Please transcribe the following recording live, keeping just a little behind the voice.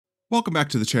Welcome back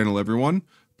to the channel, everyone.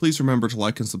 Please remember to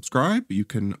like and subscribe. You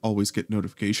can always get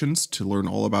notifications to learn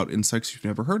all about insects you've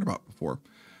never heard about before.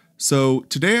 So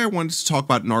today I wanted to talk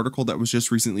about an article that was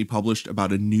just recently published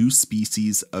about a new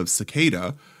species of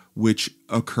cicada, which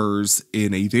occurs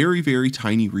in a very, very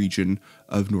tiny region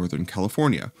of Northern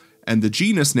California. And the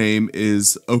genus name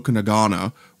is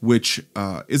Okanaganna, which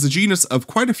is a genus of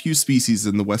quite a few species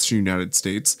in the Western United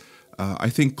States. I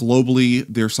think globally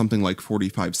there's something like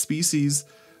 45 species.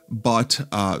 But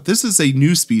this is a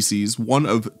new species, one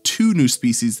of two new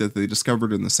species that they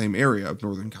discovered in the same area of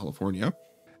Northern California.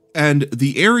 And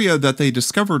the area that they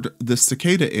discovered this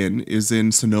cicada in is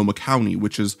in Sonoma County,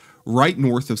 which is right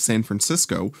north of San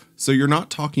Francisco. So you're not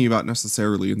talking about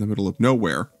necessarily in the middle of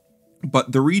nowhere.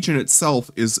 But the region itself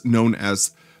is known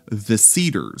as the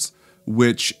Cedars,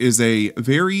 which is a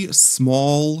very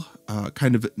small,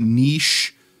 kind of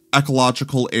niche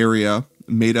ecological area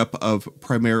made up of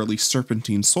primarily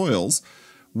serpentine soils,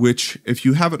 which, if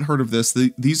you haven't heard of this,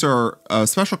 these are a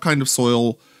special kind of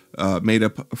soil made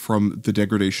up from the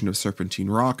degradation of serpentine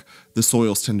rock. The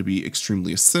soils tend to be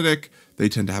extremely acidic, they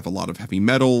tend to have a lot of heavy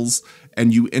metals,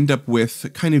 and you end up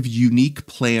with kind of unique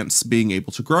plants being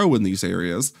able to grow in these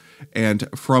areas. And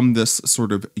from this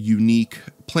sort of unique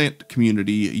plant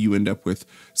community, you end up with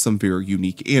some very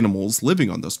unique animals living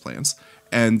on those plants.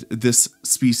 And this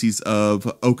species of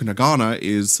Okanaganna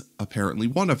is apparently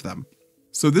one of them.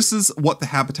 So this is what the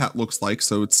habitat looks like.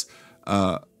 So it's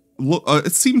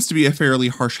it seems to be a fairly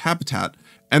harsh habitat.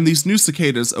 And these new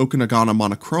cicadas, Okanaganna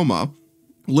monochroma,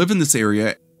 live in this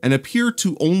area and appear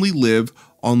to only live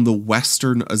on the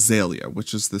western azalea,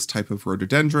 which is this type of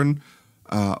rhododendron,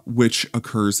 which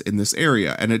occurs in this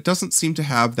area. And it doesn't seem to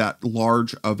have that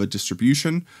large of a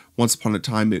distribution. Once upon a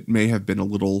time, it may have been a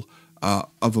little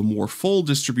of a more full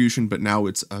distribution, but now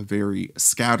it's a very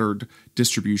scattered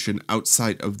distribution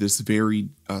outside of this very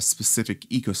specific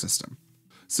ecosystem.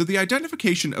 So the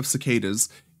identification of cicadas,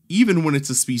 even when it's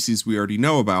a species we already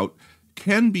know about,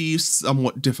 can be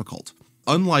somewhat difficult.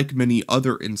 Unlike many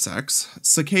other insects,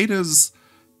 cicadas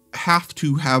have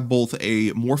to have both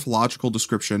a morphological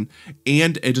description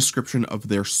and a description of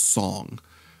their song.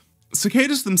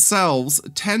 Cicadas themselves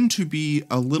tend to be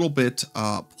a little bit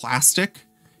plastic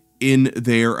in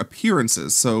their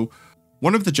appearances. So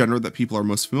one of the genera that people are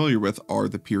most familiar with are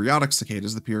the periodic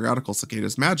cicadas, the periodical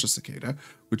cicadas, Magna cicada,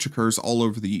 which occurs all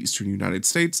over the eastern United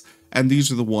States. And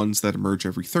these are the ones that emerge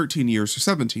every 13 years or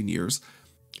 17 years.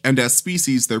 And as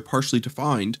species, they're partially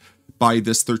defined by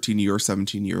this 13-year or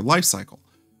 17-year life cycle.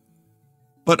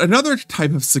 But another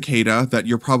type of cicada that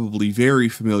you're probably very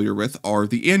familiar with are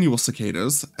the annual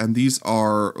cicadas, and these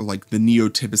are like the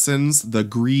neotibicins, the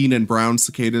green and brown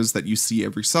cicadas that you see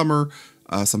every summer,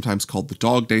 sometimes called the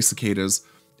dog day cicadas,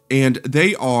 and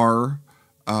they are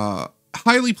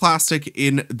highly plastic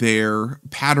in their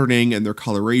patterning and their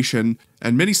coloration,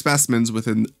 and many specimens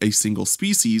within a single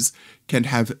species can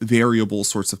have variable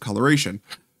sorts of coloration.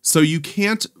 So you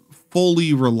can't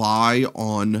fully rely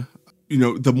on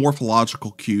the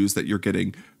morphological cues that you're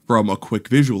getting from a quick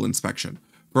visual inspection.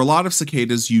 For a lot of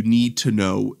cicadas, you need to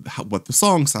know what the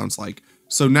song sounds like.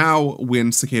 So now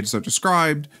when cicadas are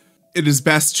described, it is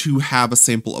best to have a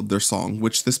sample of their song,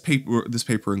 which this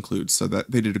paper includes, so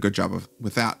that they did a good job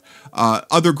with that.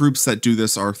 Other groups that do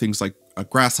this are things like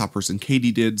grasshoppers and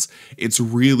katydids. It's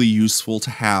really useful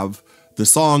to have the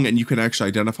song, and you can actually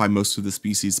identify most of the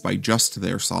species by just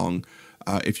their song,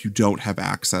 if you don't have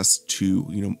access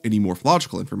to any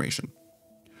morphological information.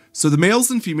 So the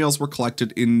males and females were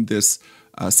collected in this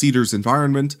cedars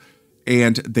environment,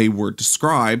 and they were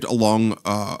described along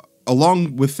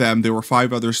with them. There were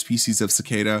 5 other species of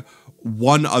cicada.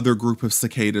 One other group of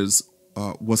cicadas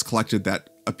was collected that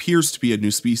appears to be a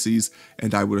new species,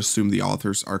 and I would assume the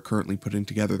authors are currently putting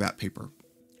together that paper.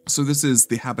 So this is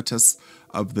the habitus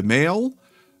of the male,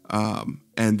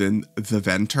 and then the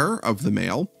venter of the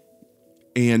male.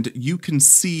 And you can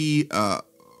see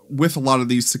with a lot of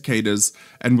these cicadas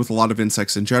and with a lot of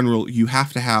insects in general, you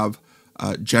have to have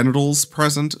genitals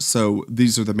present. So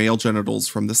these are the male genitals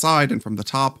from the side and from the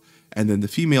top, and then the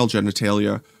female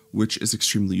genitalia, which is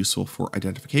extremely useful for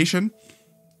identification.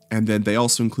 And then they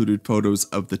also included photos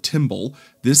of the timbal.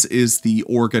 This is the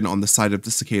organ on the side of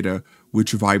the cicada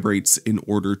which vibrates in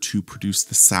order to produce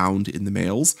the sound in the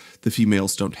males. The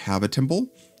females don't have a timbal,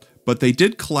 but they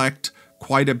did collect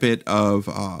quite a bit of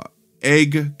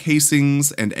egg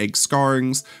casings and egg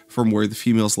scarrings from where the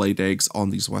females laid eggs on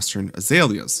these western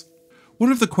azaleas.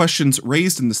 One of the questions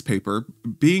raised in this paper,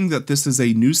 being that this is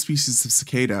a new species of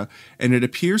cicada, and it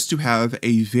appears to have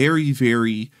a very,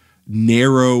 very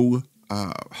narrow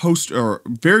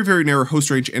very narrow host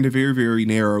range and a very, very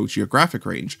narrow geographic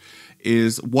range,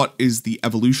 is what is the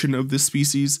evolution of this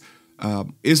species?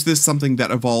 Is this something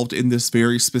that evolved in this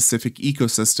very specific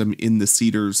ecosystem in the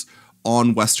cedars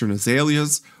on western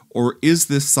azaleas? Or is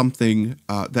this something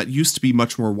that used to be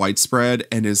much more widespread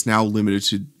and is now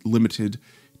limited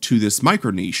to this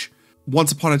micro niche?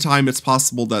 Once upon a time, it's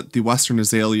possible that the western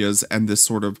azaleas and this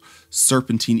sort of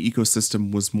serpentine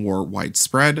ecosystem was more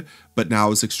widespread, but now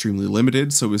is extremely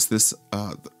limited. So is this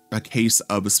a case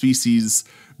of a species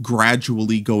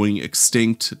gradually going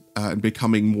extinct and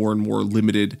becoming more and more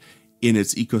limited in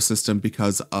its ecosystem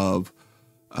because of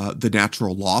the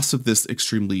natural loss of this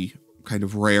extremely kind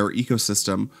of rare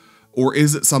ecosystem? Or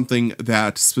is it something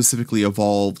that specifically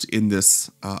evolved in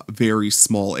this very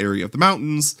small area of the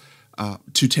mountains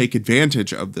to take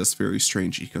advantage of this very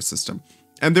strange ecosystem?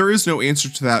 And there is no answer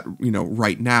to that,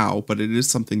 right now, but it is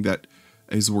something that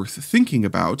is worth thinking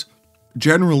about.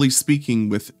 Generally speaking,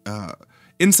 with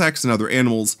insects and other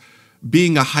animals,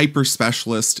 being a hyper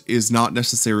specialist is not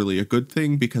necessarily a good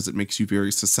thing because it makes you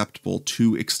very susceptible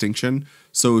to extinction.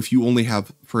 So if you only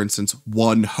have, for instance,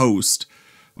 one host,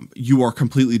 you are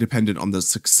completely dependent on the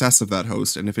success of that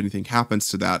host. And if anything happens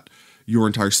to that, your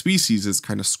entire species is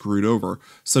kind of screwed over.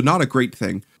 So not a great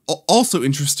thing. Also,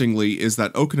 interestingly, is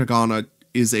that Okanagan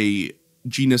is a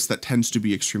genus that tends to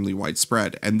be extremely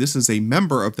widespread. And this is a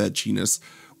member of that genus,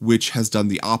 which has done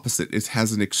the opposite. It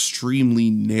has an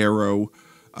extremely narrow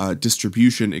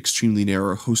distribution, extremely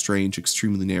narrow host range,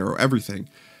 extremely narrow everything.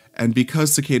 And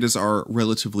because cicadas are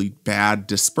relatively bad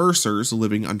dispersers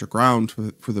living underground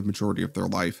for the majority of their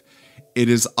life, it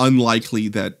is unlikely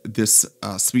that this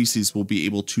species will be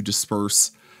able to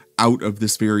disperse out of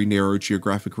this very narrow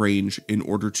geographic range in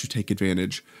order to take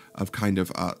advantage of kind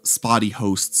of spotty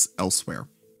hosts elsewhere.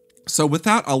 So with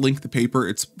that, I'll link the paper.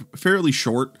 It's fairly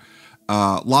short,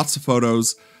 lots of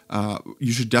photos.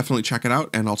 You should definitely check it out,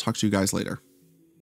 and I'll talk to you guys later.